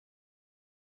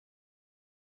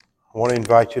I want to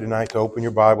invite you tonight to open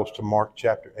your Bibles to Mark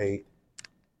chapter 8.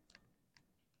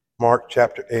 Mark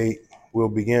chapter 8, we'll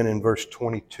begin in verse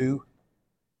 22.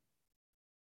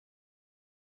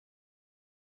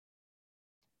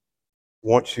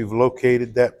 Once you've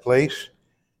located that place,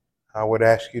 I would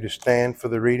ask you to stand for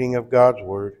the reading of God's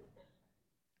Word.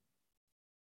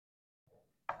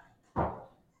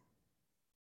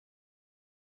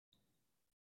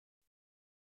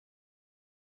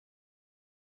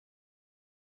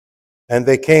 And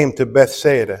they came to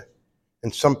Bethsaida,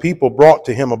 and some people brought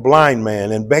to him a blind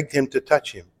man and begged him to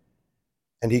touch him.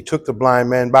 And he took the blind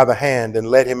man by the hand and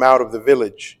led him out of the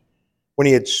village. When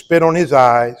he had spit on his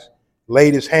eyes,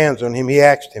 laid his hands on him, he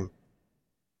asked him,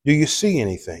 "Do you see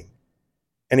anything?"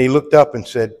 And he looked up and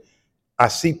said, "I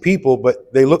see people,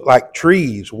 but they look like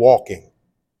trees walking."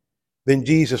 Then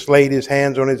Jesus laid his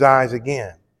hands on his eyes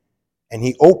again, and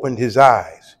he opened his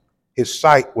eyes. His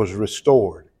sight was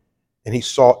restored, and he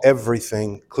saw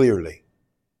everything clearly.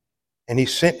 And he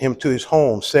sent him to his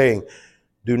home, saying,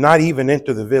 "Do not even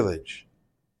enter the village."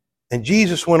 And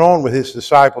Jesus went on with his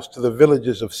disciples to the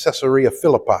villages of Caesarea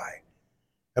Philippi.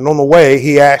 And on the way,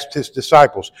 he asked his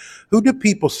disciples, "Who do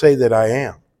people say that I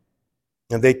am?"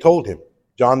 And they told him,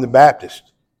 "John the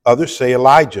Baptist. Others say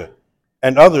Elijah,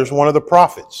 and others one of the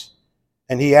prophets."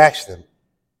 And he asked them,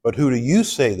 "But who do you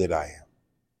say that I am?"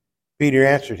 Peter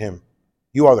answered him,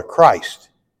 "You are the Christ."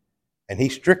 And he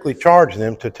strictly charged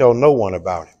them to tell no one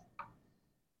about him.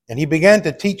 And he began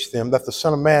to teach them that the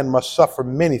Son of Man must suffer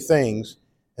many things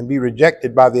and be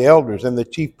rejected by the elders and the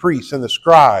chief priests and the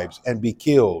scribes and be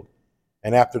killed,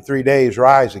 and after 3 days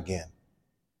rise again.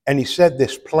 And he said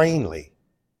this plainly.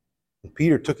 And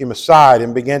Peter took him aside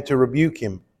and began to rebuke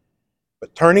him.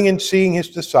 But turning and seeing his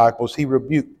disciples, he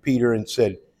rebuked Peter and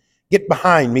said, "Get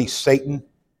behind me, Satan,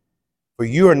 for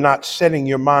you are not setting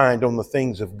your mind on the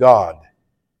things of God,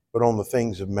 but on the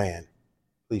things of man."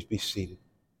 Please be seated.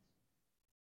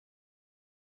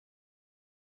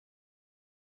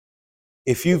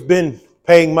 If you've been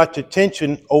paying much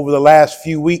attention over the last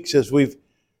few weeks as we've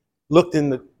looked in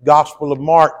the Gospel of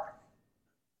Mark,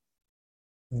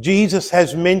 Jesus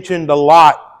has mentioned a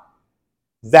lot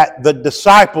that the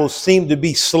disciples seem to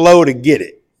be slow to get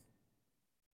it.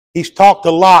 He's talked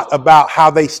a lot about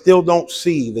how they still don't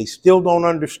see, they still don't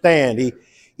understand. He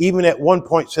even at one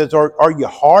point says, are you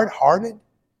hard-hearted?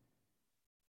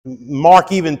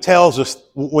 Mark even tells us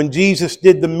when Jesus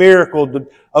did the miracle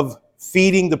of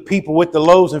feeding the people with the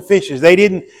loaves and fishes, they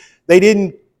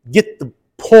didn't get the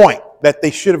point that they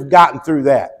should have gotten through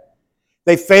that.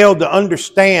 They failed to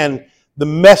understand the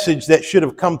message that should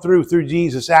have come through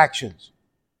Jesus' actions.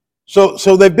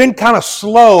 So they've been kind of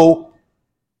slow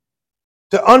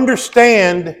to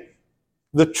understand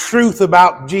the truth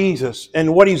about Jesus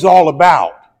and what he's all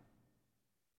about.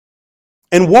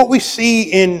 And what we see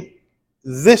in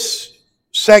this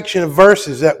section of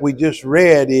verses that we just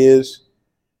read is,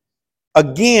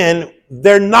 again,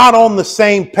 they're not on the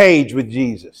same page with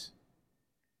Jesus.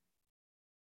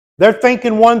 They're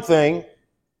thinking one thing,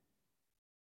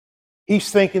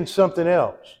 he's thinking something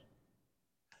else.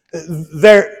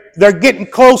 They're getting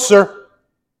closer,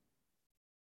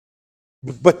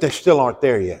 but they still aren't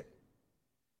there yet.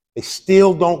 They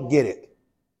still don't get it.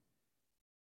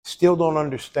 Still don't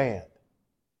understand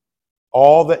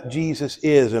all that Jesus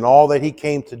is and all that he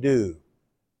came to do.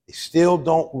 They still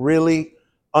don't really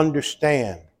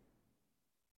understand.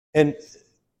 And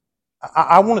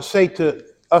I want to say to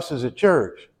us as a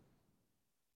church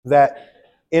that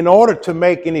in order to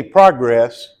make any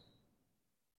progress,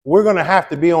 we're going to have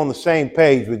to be on the same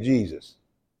page with Jesus.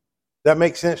 That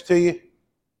make sense to you?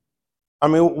 I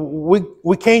mean,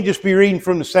 we can't just be reading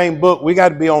from the same book. We got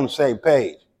to be on the same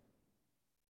page.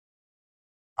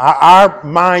 Our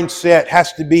mindset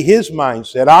has to be his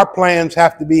mindset. Our plans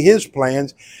have to be his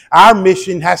plans. Our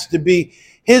mission has to be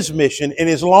his mission. And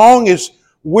as long as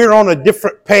we're on a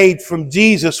different page from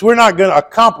Jesus, we're not going to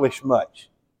accomplish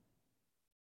much.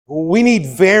 We need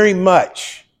very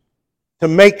much to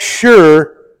make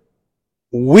sure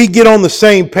we get on the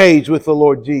same page with the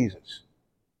Lord Jesus.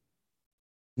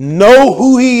 Know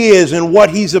who he is and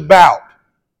what he's about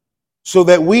so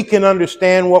that we can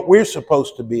understand what we're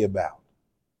supposed to be about.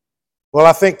 Well,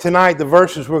 I think tonight the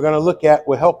verses we're going to look at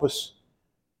will help us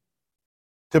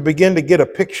to begin to get a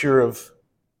picture of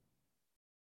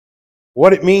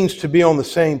what it means to be on the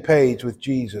same page with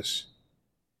Jesus.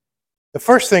 The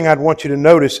first thing I'd want you to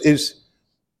notice is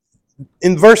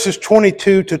in verses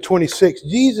 22 to 26,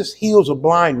 Jesus heals a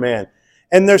blind man.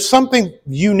 And there's something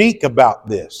unique about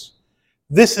this.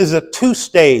 This is a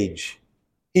two-stage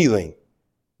healing.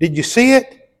 Did you see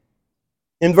it?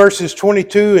 In verses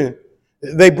 22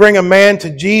 They bring a man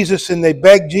to Jesus and they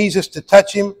beg Jesus to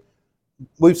touch him.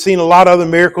 We've seen a lot of other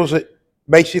miracles that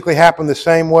basically happen the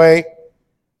same way.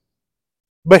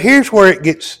 But here's where it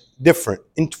gets different.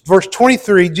 In verse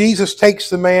 23, Jesus takes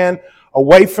the man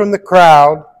away from the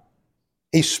crowd.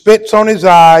 He spits on his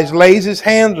eyes, lays his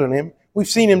hands on him. We've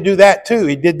seen him do that too.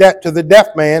 He did that to the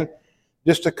deaf man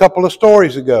just a couple of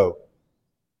stories ago.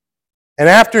 And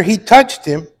after he touched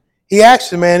him, he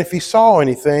asked the man if he saw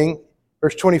anything.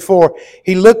 Verse 24,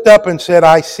 he looked up and said,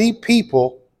 I see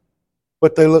people,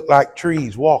 but they look like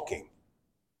trees walking.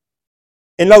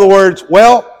 In other words,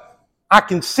 well, I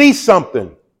can see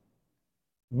something,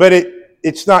 but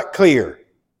it's not clear.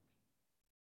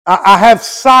 I have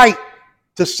sight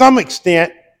to some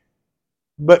extent,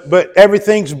 but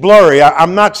everything's blurry.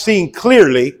 I'm not seeing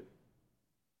clearly.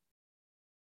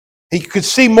 He could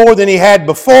see more than he had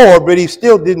before, but he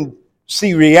still didn't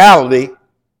see reality.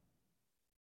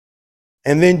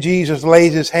 And then Jesus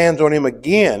lays his hands on him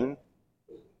again,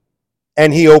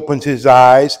 and he opens his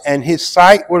eyes, and his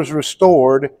sight was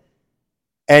restored,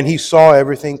 and he saw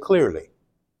everything clearly.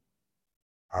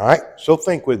 All right, so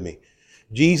think with me.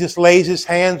 Jesus lays his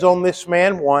hands on this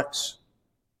man once.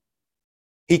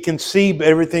 He can see, but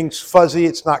everything's fuzzy,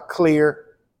 it's not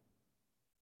clear.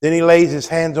 Then he lays his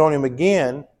hands on him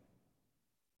again,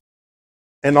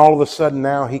 and all of a sudden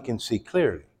now he can see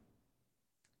clearly.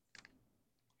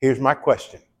 Here's my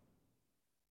question.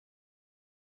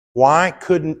 Why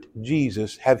couldn't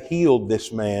Jesus have healed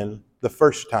this man the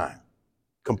first time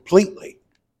completely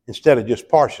instead of just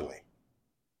partially?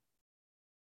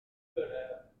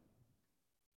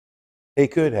 He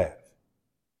could have.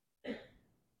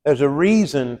 There's a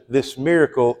reason this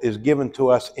miracle is given to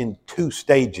us in 2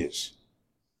 stages.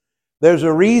 There's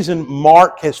a reason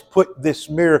Mark has put this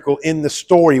miracle in the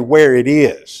story where it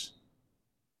is.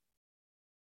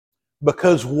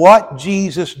 Because what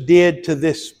Jesus did to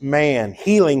this man,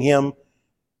 healing him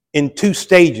in 2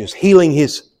 stages, healing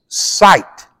his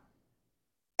sight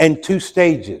in 2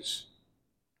 stages.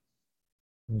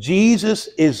 Jesus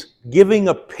is giving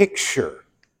a picture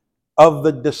of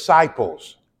the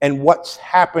disciples and what's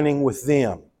happening with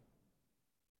them.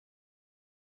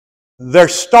 They're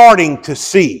starting to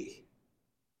see,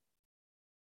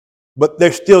 but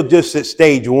they're still just at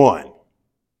stage 1.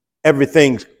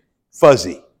 Everything's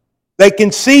fuzzy. They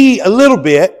can see a little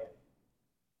bit,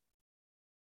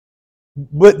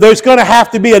 but there's going to have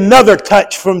to be another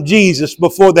touch from Jesus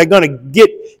before they're going to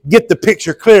get the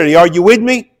picture clearly. Are you with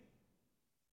me?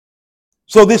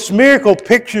 So this miracle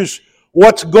pictures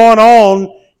what's going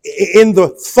on in the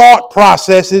thought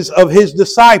processes of his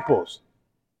disciples.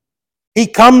 He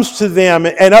comes to them,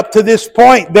 and up to this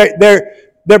point,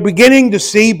 they're beginning to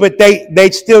see, but they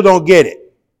still don't get it.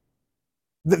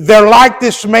 They're like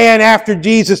this man after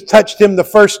Jesus touched him the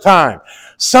first time.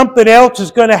 Something else is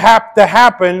going to have to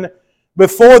happen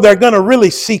before they're going to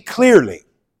really see clearly.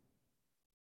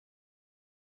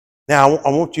 Now, I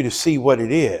want you to see what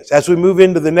it is. As we move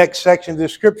into the next section of the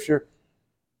scripture,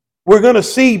 we're going to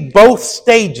see both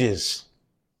stages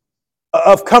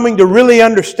of coming to really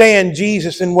understand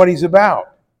Jesus and what he's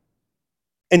about.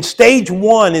 And stage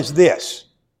 1 is this: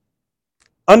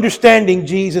 understanding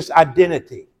Jesus'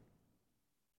 identity.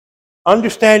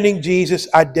 Understanding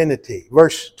Jesus' identity.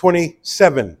 Verse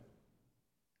 27.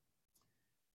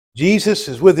 Jesus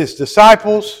is with his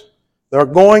disciples. They're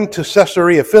going to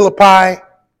Caesarea Philippi.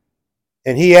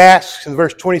 And he asks in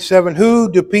verse 27,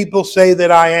 who do people say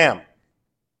that I am?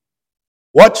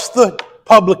 What's the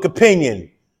public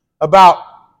opinion about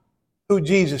who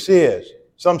Jesus is?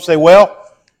 Some say, well,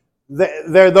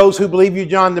 there are those who believe you're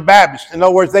John the Baptist. In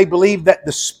other words, they believe that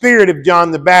the spirit of John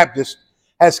the Baptist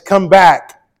has come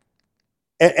back.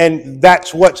 And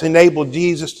that's what's enabled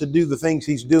Jesus to do the things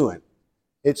he's doing.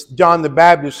 It's John the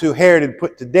Baptist who Herod had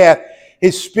put to death.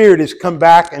 His spirit has come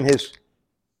back and has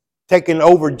taken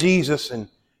over Jesus, and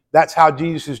that's how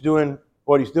Jesus is doing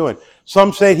what he's doing.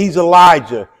 Some say he's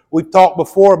Elijah. We've talked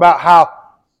before about how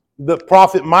the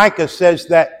prophet Micah says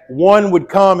that one would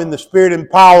come in the spirit and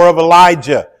power of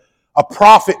Elijah. A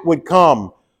prophet would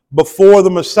come before the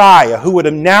Messiah who would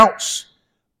announce,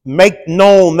 make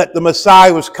known that the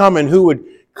Messiah was coming, who would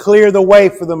clear the way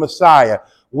for the Messiah.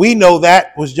 We know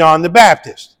that was John the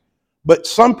Baptist. But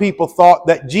some people thought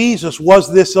that Jesus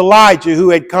was this Elijah who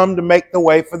had come to make the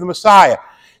way for the Messiah.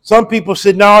 Some people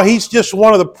said, no, he's just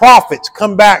one of the prophets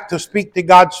come back to speak to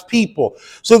God's people.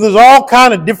 So there's all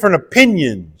kind of different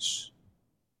opinions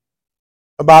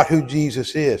about who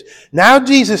Jesus is. Now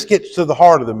Jesus gets to the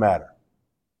heart of the matter.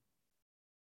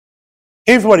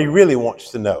 Here's what he really wants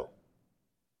to know.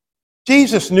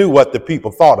 Jesus knew what the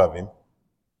people thought of him.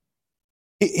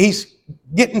 He's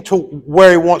getting to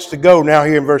where he wants to go now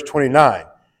here in verse 29.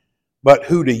 But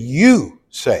who do you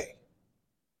say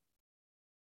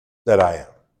that I am?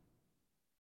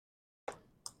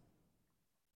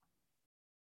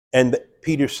 And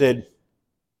Peter said,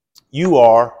 you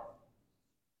are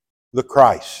the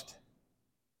Christ.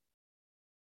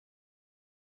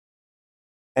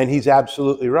 And he's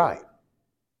absolutely right.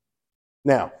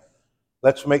 Now,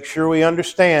 let's make sure we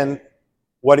understand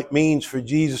what it means for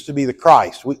Jesus to be the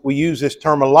Christ. We use this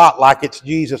term a lot like it's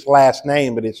Jesus' last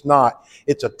name, but it's not.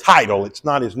 It's a title. It's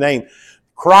not his name.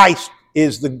 Christ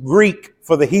is the Greek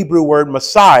for the Hebrew word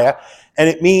Messiah, and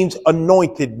it means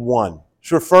anointed one.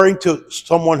 It's referring to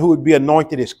someone who would be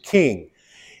anointed as king.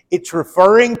 It's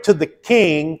referring to the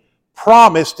king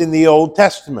promised in the Old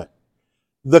Testament.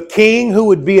 The king who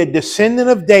would be a descendant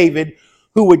of David,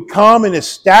 who would come and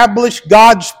establish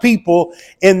God's people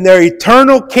in their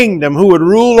eternal kingdom, who would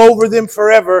rule over them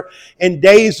forever in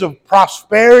days of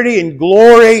prosperity and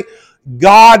glory.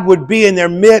 God would be in their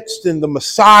midst, and the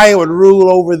Messiah would rule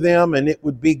over them, and it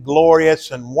would be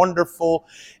glorious and wonderful.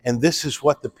 And this is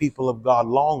what the people of God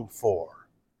longed for.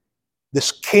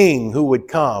 This king who would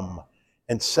come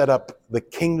and set up the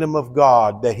kingdom of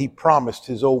God that he promised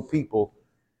his old people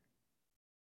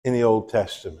in the Old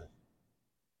Testament.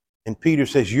 And Peter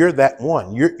says, you're that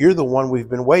one. You're the one we've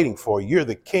been waiting for. You're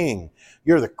the king.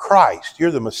 You're the Christ.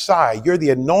 You're the Messiah. You're the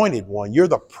anointed one. You're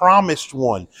the promised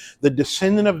one, the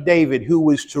descendant of David who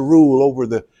was to rule over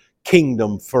the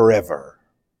kingdom forever.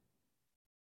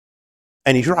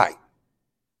 And he's right.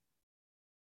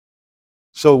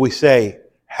 So we say,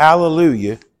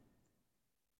 hallelujah.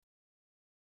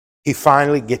 He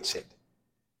finally gets it.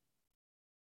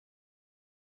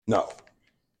 No,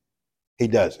 he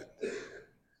doesn't.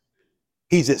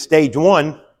 He's at stage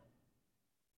one.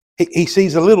 He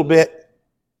sees a little bit.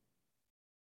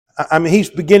 I mean, he's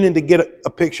beginning to get a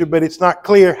picture, but it's not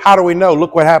clear. How do we know?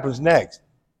 Look what happens next.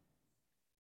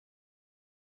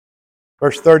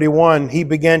 Verse 31, he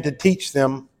began to teach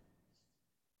them,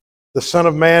 the Son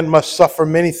of Man must suffer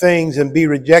many things and be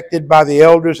rejected by the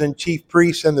elders and chief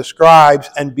priests and the scribes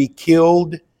and be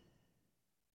killed,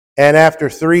 and after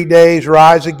 3 days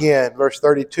rise again. Verse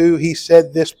 32, he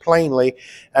said this plainly,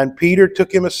 and Peter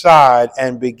took him aside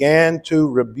and began to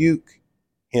rebuke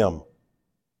him.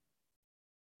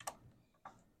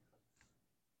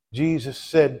 Jesus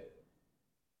said,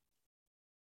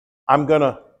 I'm going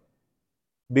to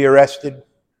be arrested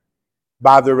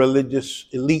by the religious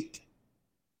elite,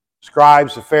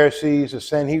 scribes, the Pharisees, the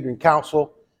Sanhedrin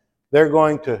council. They're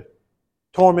going to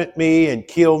torment me and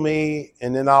kill me,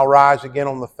 and then I'll rise again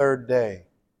on the third day.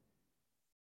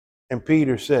 And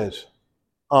Peter says,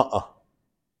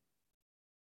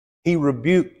 He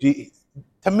rebuked Jesus.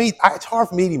 To me, it's hard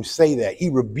for me to even say that. He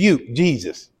rebuked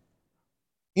Jesus.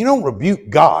 You don't rebuke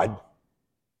God,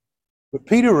 but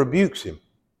Peter rebukes him.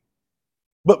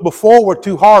 But before we're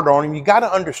too hard on him, you got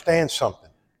to understand something.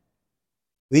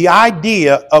 The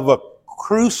idea of a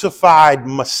crucified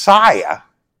Messiah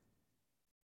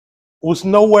was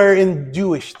nowhere in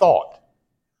Jewish thought.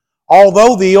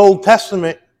 Although the Old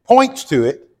Testament points to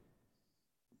it,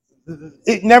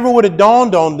 it never would have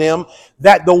dawned on them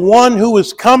that the one who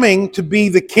was coming to be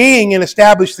the king and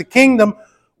establish the kingdom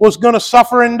was going to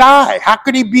suffer and die. How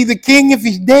could he be the king if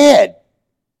he's dead?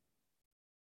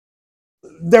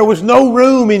 There was no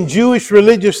room in Jewish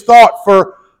religious thought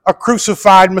for a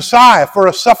crucified Messiah, for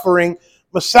a suffering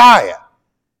Messiah.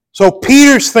 So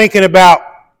Peter's thinking about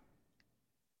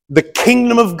the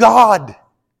kingdom of God.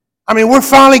 I mean, we're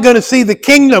finally going to see the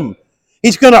kingdom.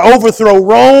 He's going to overthrow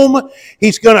Rome.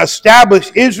 He's going to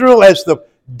establish Israel as the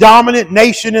dominant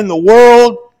nation in the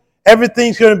world.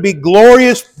 Everything's going to be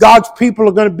glorious. God's people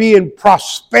are going to be in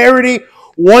prosperity.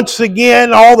 Once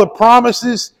again, all the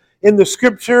promises in the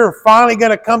scripture are finally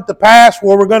going to come to pass,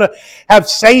 where we're going to have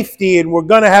safety and we're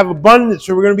going to have abundance,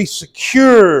 and we're going to be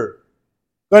secure.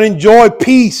 Going to enjoy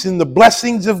peace and the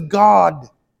blessings of God.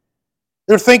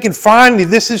 They're thinking, finally,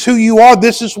 this is who you are.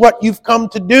 This is what you've come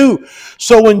to do.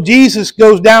 So when Jesus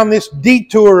goes down this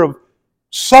detour of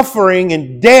suffering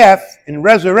and death and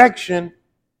resurrection,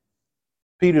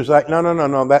 Peter's like,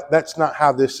 no. That's not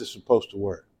how this is supposed to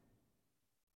work.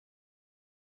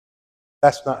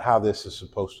 That's not how this is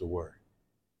supposed to work.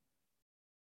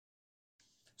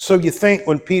 So you think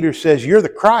when Peter says, you're the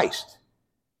Christ,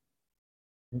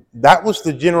 that was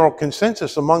the general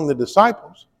consensus among the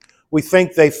disciples. We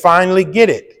think they finally get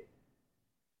it.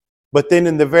 But then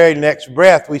in the very next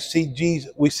breath, we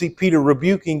see Peter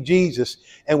rebuking Jesus,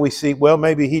 and we see, well,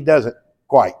 maybe he doesn't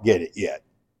quite get it yet.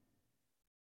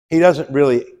 He doesn't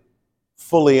really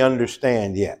fully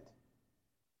understand yet.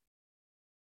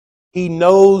 He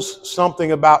knows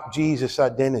something about Jesus'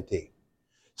 identity.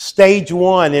 Stage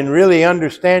one in really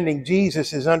understanding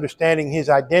Jesus is understanding his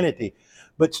identity.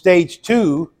 But stage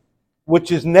two,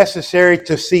 which is necessary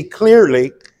to see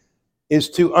clearly, is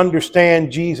to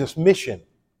understand Jesus' mission.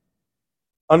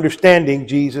 Understanding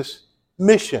Jesus'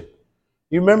 mission.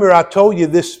 You remember I told you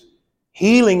this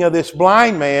healing of this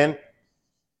blind man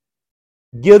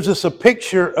gives us a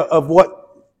picture of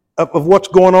what's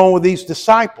going on with these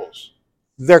disciples.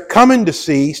 They're coming to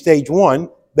see, stage one,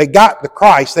 they got the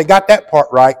Christ, they got that part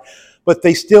right, but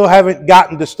they still haven't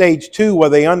gotten to stage two where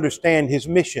they understand his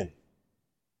mission.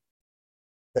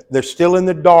 They're still in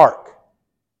the dark.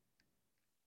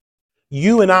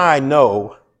 You and I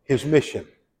know his mission.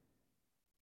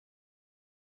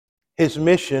 His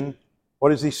mission, what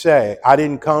does he say? I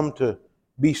didn't come to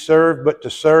be served, but to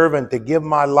serve and to give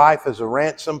my life as a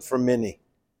ransom for many.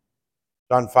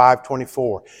 John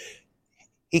 5:24.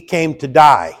 He came to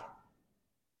die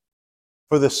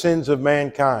for the sins of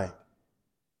mankind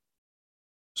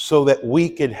so that we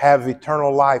could have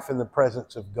eternal life in the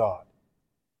presence of God.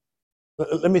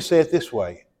 Let me say it this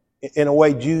way, in a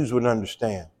way Jews would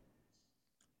understand.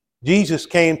 Jesus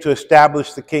came to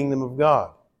establish the kingdom of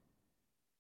God.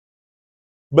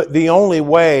 But the only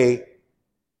way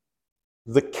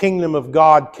the kingdom of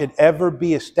God could ever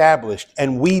be established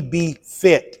and we be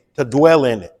fit to dwell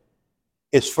in it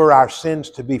is for our sins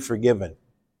to be forgiven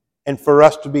and for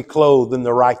us to be clothed in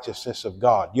the righteousness of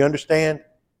God. You understand?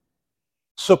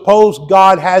 Suppose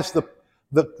God has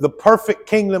the perfect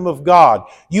kingdom of God.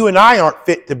 You and I aren't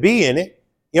fit to be in it.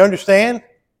 You understand?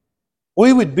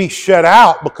 We would be shut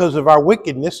out because of our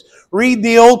wickedness. Read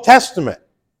the Old Testament.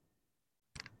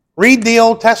 Read the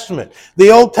Old Testament.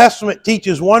 The Old Testament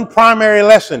teaches one primary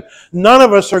lesson. None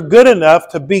of us are good enough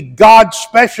to be God's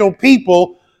special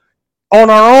people on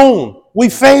our own. We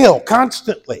fail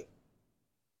constantly.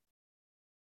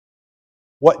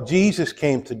 What Jesus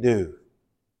came to do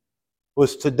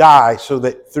was to die so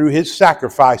that through his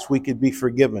sacrifice we could be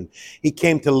forgiven. He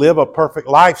came to live a perfect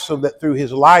life so that through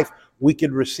his life we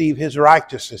could receive his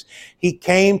righteousness. He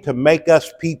came to make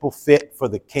us people fit for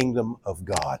the kingdom of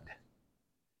God.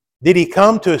 Did he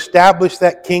come to establish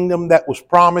that kingdom that was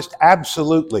promised?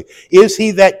 Absolutely. Is he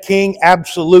that king?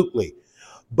 Absolutely.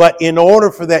 But in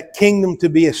order for that kingdom to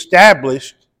be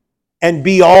established and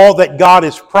be all that God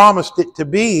has promised it to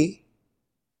be,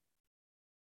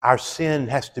 our sin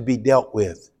has to be dealt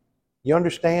with. You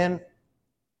understand?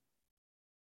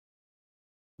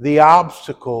 The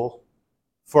obstacle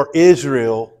for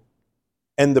Israel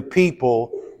and the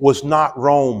people was not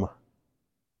Rome.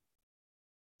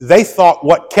 They thought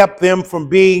what kept them from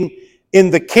being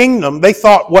in the kingdom, they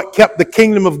thought what kept the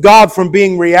kingdom of God from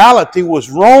being reality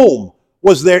was Rome,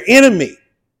 was their enemy.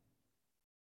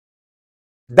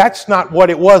 That's not what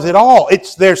it was at all.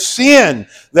 It's their sin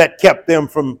that kept them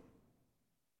from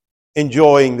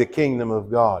enjoying the kingdom of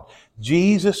God.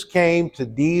 Jesus came to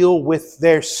deal with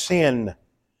their sin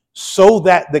so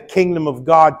that the kingdom of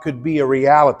God could be a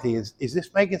reality. Is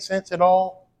this making sense at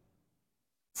all?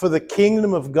 For the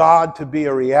kingdom of God to be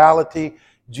a reality,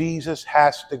 Jesus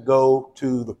has to go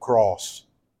to the cross.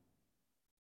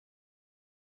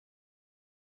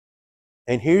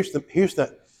 And here's the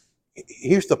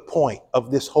point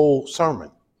of this whole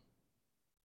sermon.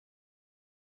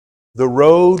 The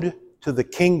road to the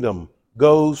kingdom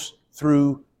goes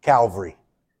through Calvary.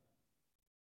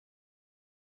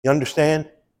 You understand?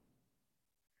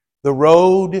 The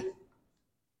road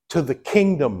to the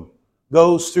kingdom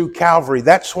goes through Calvary.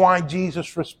 That's why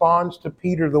Jesus responds to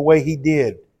Peter the way he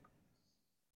did.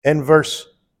 In verse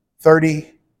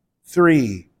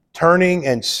 33, turning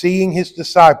and seeing his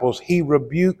disciples, he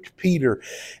rebuked Peter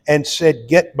and said,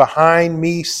 "Get behind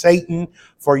me, Satan,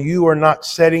 for you are not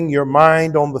setting your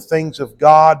mind on the things of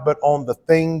God, but on the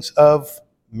things of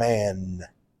man."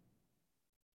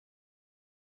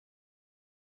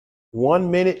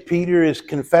 1 minute Peter is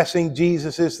confessing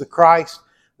Jesus is the Christ.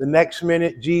 The next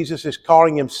minute Jesus is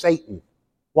calling him Satan.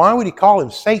 Why would he call him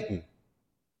Satan?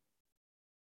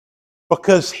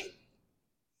 Because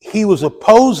he was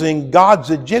opposing God's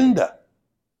agenda.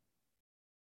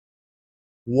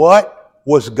 What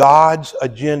was God's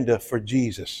agenda for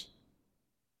Jesus?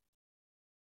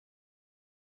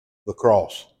 The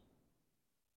cross.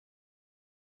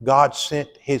 God sent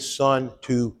his son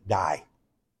to die.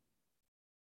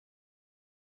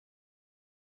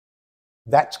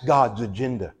 That's God's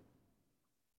agenda.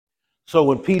 So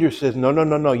when Peter says,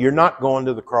 no, you're not going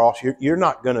to the cross, you're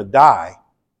not going to die,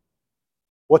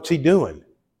 what's he doing?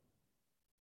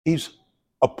 He's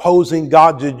opposing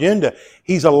God's agenda.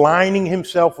 He's aligning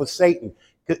himself with Satan.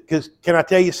 Because can I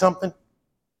tell you something?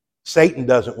 Satan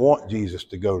doesn't want Jesus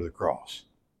to go to the cross.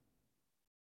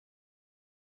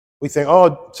 We think,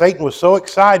 oh, Satan was so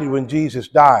excited when Jesus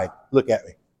died. Look at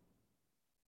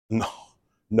me.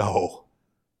 No.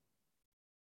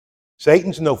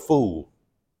 Satan's no fool.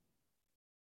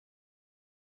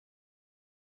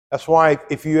 That's why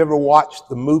if you ever watched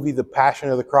the movie The Passion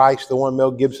of the Christ, the one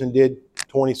Mel Gibson did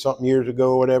 20-something years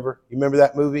ago or whatever, you remember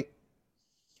that movie?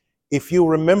 If you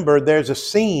remember, there's a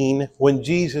scene when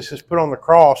Jesus is put on the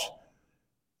cross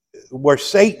where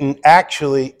Satan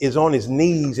actually is on his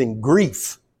knees in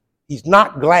grief. He's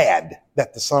not glad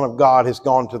that the Son of God has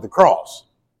gone to the cross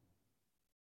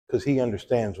because he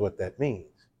understands what that means.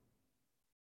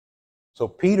 So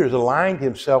Peter's aligned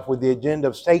himself with the agenda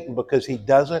of Satan because he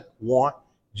doesn't want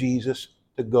Jesus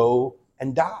to go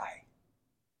and die.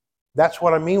 That's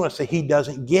what I mean when I say he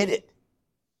doesn't get it.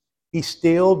 He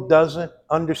still doesn't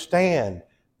understand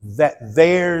that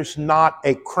there's not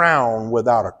a crown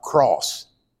without a cross.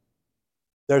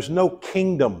 There's no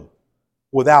kingdom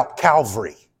without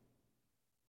Calvary.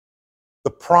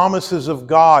 The promises of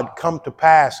God come to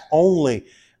pass only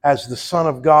as the Son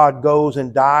of God goes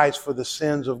and dies for the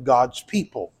sins of God's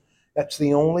people. That's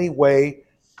the only way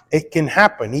it can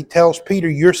happen. He tells Peter,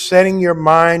 you're setting your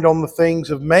mind on the things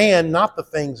of man, not the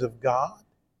things of God.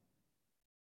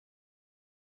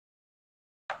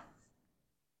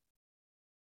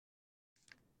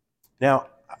 Now,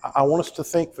 I want us to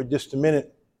think for just a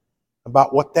minute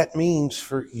about what that means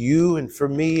for you and for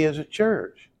me as a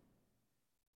church.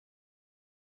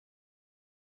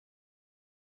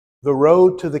 The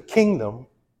road to the kingdom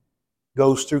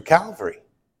goes through Calvary.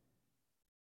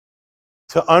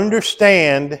 To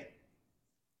understand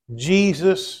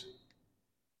Jesus,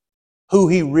 who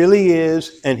he really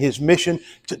is, and his mission,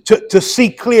 to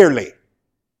see clearly.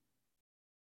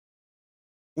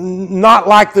 Not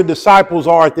like the disciples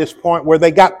are at this point where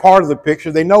they got part of the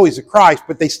picture. They know he's the Christ,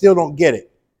 but they still don't get it.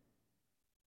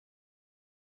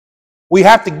 We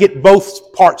have to get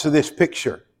both parts of this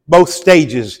picture, both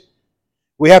stages.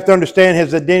 We have to understand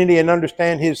his identity and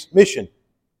understand his mission.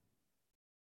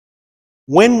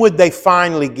 When would they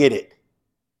finally get it?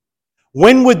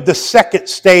 When would the second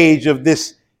stage of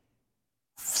this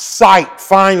sight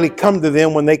finally come to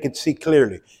them when they could see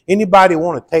clearly? Anybody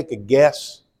want to take a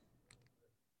guess?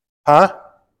 Huh?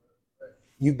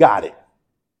 You got it.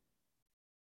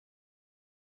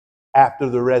 After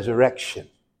the resurrection.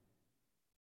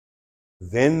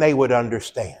 Then they would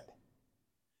understand.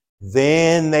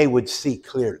 Then they would see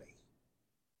clearly.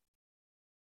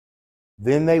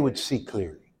 Then they would see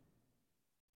clearly.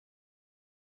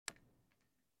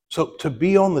 So to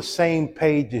be on the same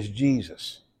page as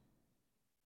Jesus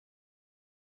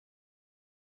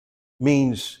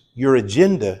means your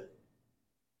agenda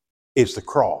is the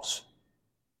cross.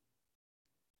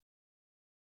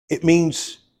 It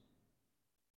means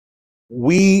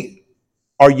we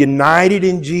are united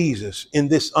in Jesus in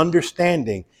this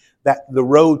understanding that the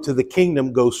road to the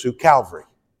kingdom goes through Calvary.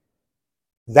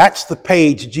 That's the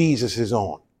page Jesus is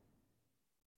on.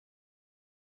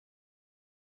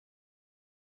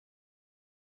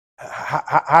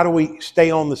 How do we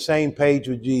stay on the same page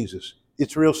with Jesus?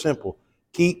 It's real simple.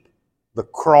 Keep the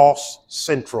cross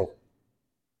central.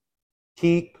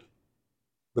 Keep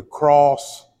the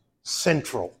cross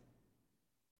central.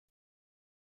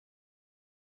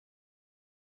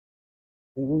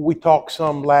 We talked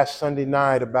some last Sunday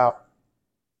night about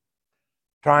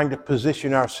trying to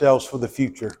position ourselves for the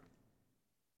future.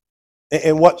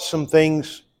 And what some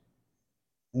things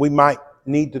we might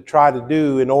need to try to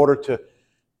do in order to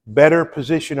better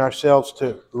position ourselves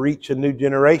to reach a new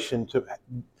generation, to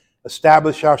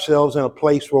establish ourselves in a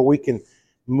place where we can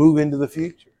move into the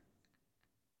future.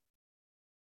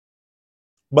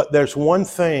 But there's one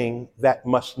thing that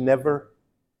must never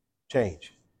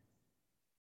change.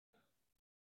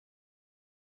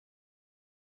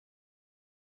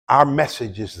 Our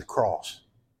message is the cross.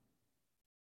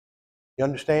 You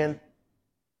understand?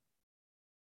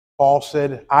 Paul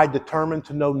said, I determined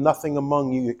to know nothing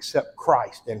among you except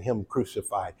Christ and him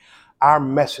crucified. Our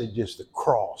message is the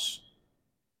cross.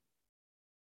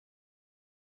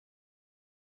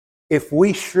 If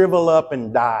we shrivel up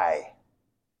and die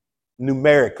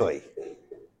numerically,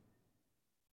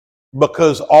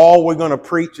 because all we're going to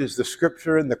preach is the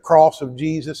scripture and the cross of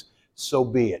Jesus, so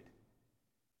be it.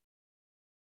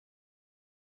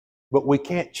 But we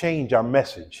can't change our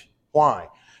message. Why?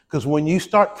 Because when you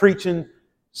start preaching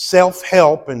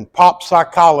self-help and pop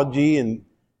psychology and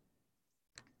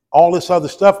all this other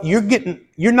stuff,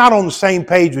 you're not on the same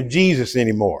page with Jesus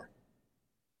anymore.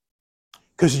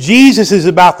 Because Jesus is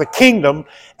about the kingdom,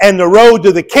 and the road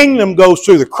to the kingdom goes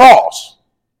through the cross.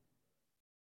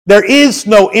 There is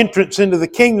no entrance into the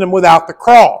kingdom without the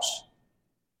cross.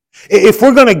 If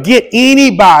we're going to get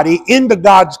anybody into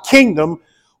God's kingdom,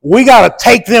 we got to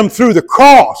take them through the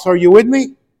cross. Are you with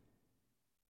me?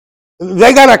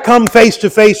 They got to come face to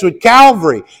face with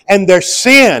Calvary and their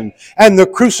sin and the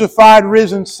crucified,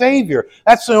 risen Savior.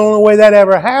 That's the only way that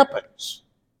ever happens.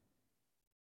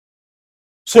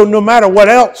 So no matter what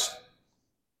else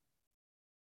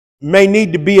may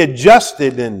need to be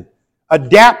adjusted and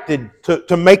adapted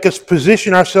to make us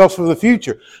position ourselves for the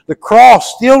future, the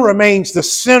cross still remains the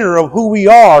center of who we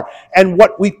are and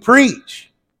what we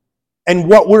preach and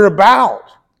what we're about.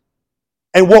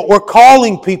 And what we're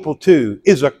calling people to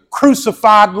is a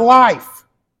crucified life.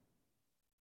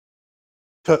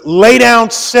 To lay down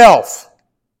self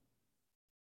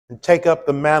and take up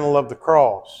the mantle of the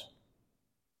cross.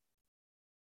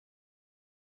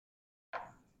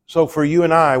 So for you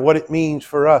and I, what it means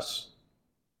for us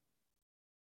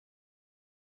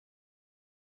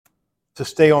to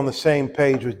stay on the same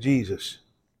page with Jesus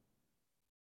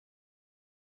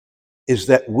is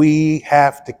that we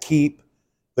have to keep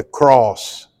the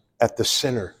cross at the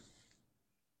center.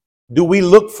 Do we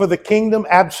look for the kingdom?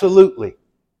 Absolutely.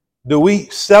 Do we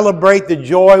celebrate the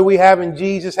joy we have in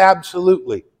Jesus?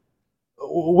 Absolutely.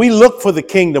 We look for the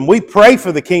kingdom. We pray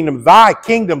for the kingdom. Thy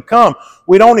kingdom come.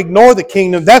 We don't ignore the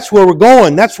kingdom. That's where we're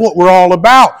going. That's what we're all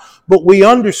about. But we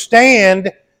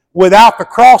understand without the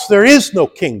cross there is no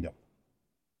kingdom.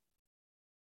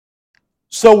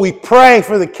 So we pray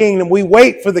for the kingdom, we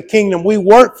wait for the kingdom, we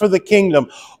work for the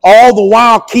kingdom, all the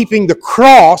while keeping the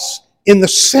cross in the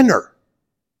center.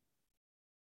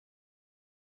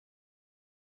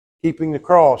 Keeping the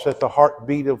cross at the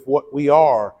heartbeat of what we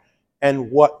are and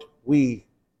what we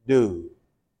do.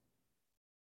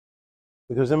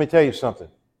 Because let me tell you something.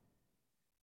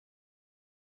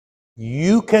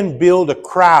 You can build a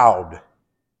crowd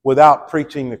without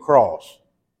preaching the cross.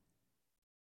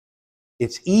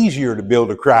 It's easier to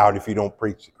build a crowd if you don't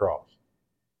preach the cross.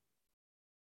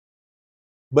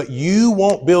 But you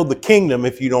won't build the kingdom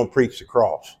if you don't preach the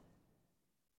cross.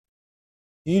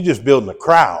 You're just building a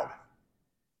crowd.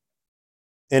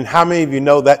 And how many of you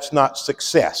know that's not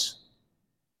success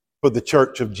for the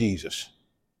church of Jesus?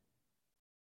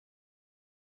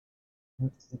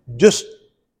 Just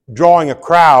drawing a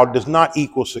crowd does not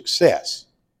equal success.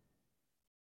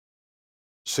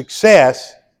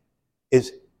 Success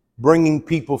is bringing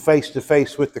people face to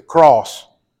face with the cross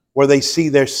where they see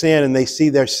their sin and they see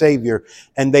their Savior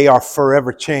and they are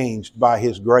forever changed by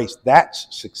His grace. That's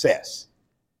success.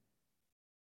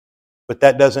 But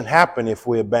that doesn't happen if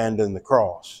we abandon the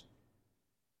cross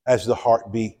as the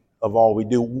heartbeat of all we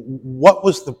do. What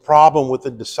was the problem with the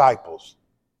disciples?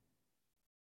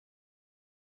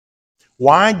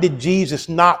 Why did Jesus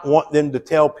not want them to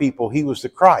tell people He was the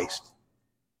Christ?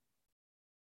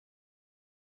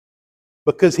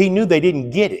 Because He knew they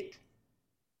didn't get it.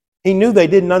 He knew they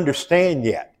didn't understand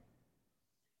yet.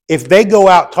 If they go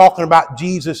out talking about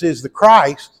Jesus is the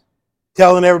Christ,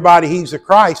 telling everybody He's the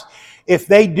Christ, if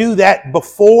they do that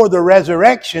before the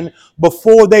resurrection,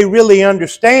 before they really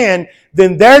understand,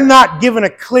 then they're not given a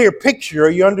clear picture. Are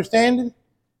you understanding?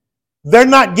 They're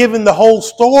not given the whole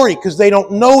story because they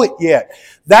don't know it yet.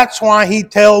 That's why He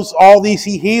tells all these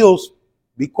He heals,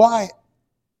 be quiet.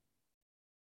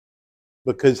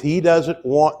 Because He doesn't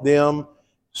want them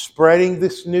spreading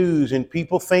this news and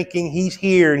people thinking He's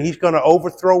here and He's going to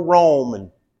overthrow Rome.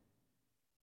 And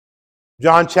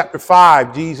John chapter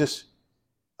 5, Jesus,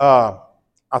 I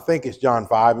think it's John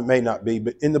 5, it may not be,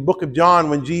 but in the book of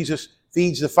John when Jesus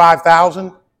feeds the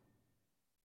 5,000,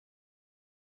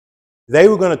 they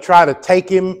were going to try to take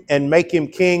Him and make Him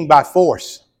king by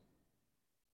force.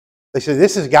 They said,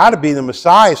 this has got to be the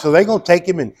Messiah. So they're going to take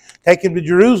Him to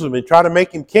Jerusalem and try to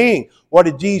make Him king. What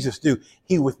did Jesus do?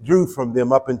 He withdrew from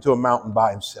them up into a mountain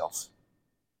by Himself.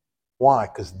 Why?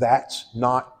 Because that's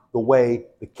not the way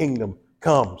the kingdom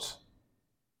comes.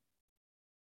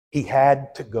 He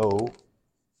had to go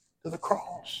to the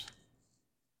cross.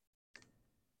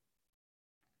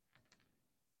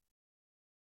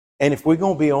 And if we're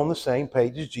going to be on the same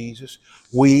page as Jesus,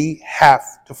 we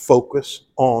have to focus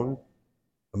on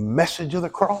the message of the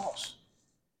cross.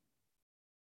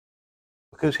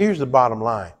 Because here's the bottom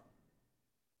line.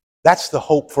 That's the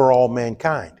hope for all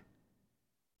mankind.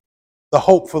 The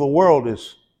hope for the world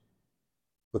is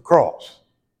the cross.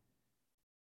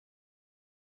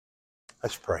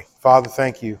 Let's pray. Father,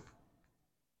 thank You.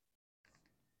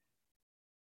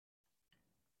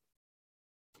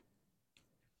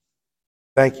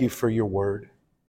 Thank You for Your word.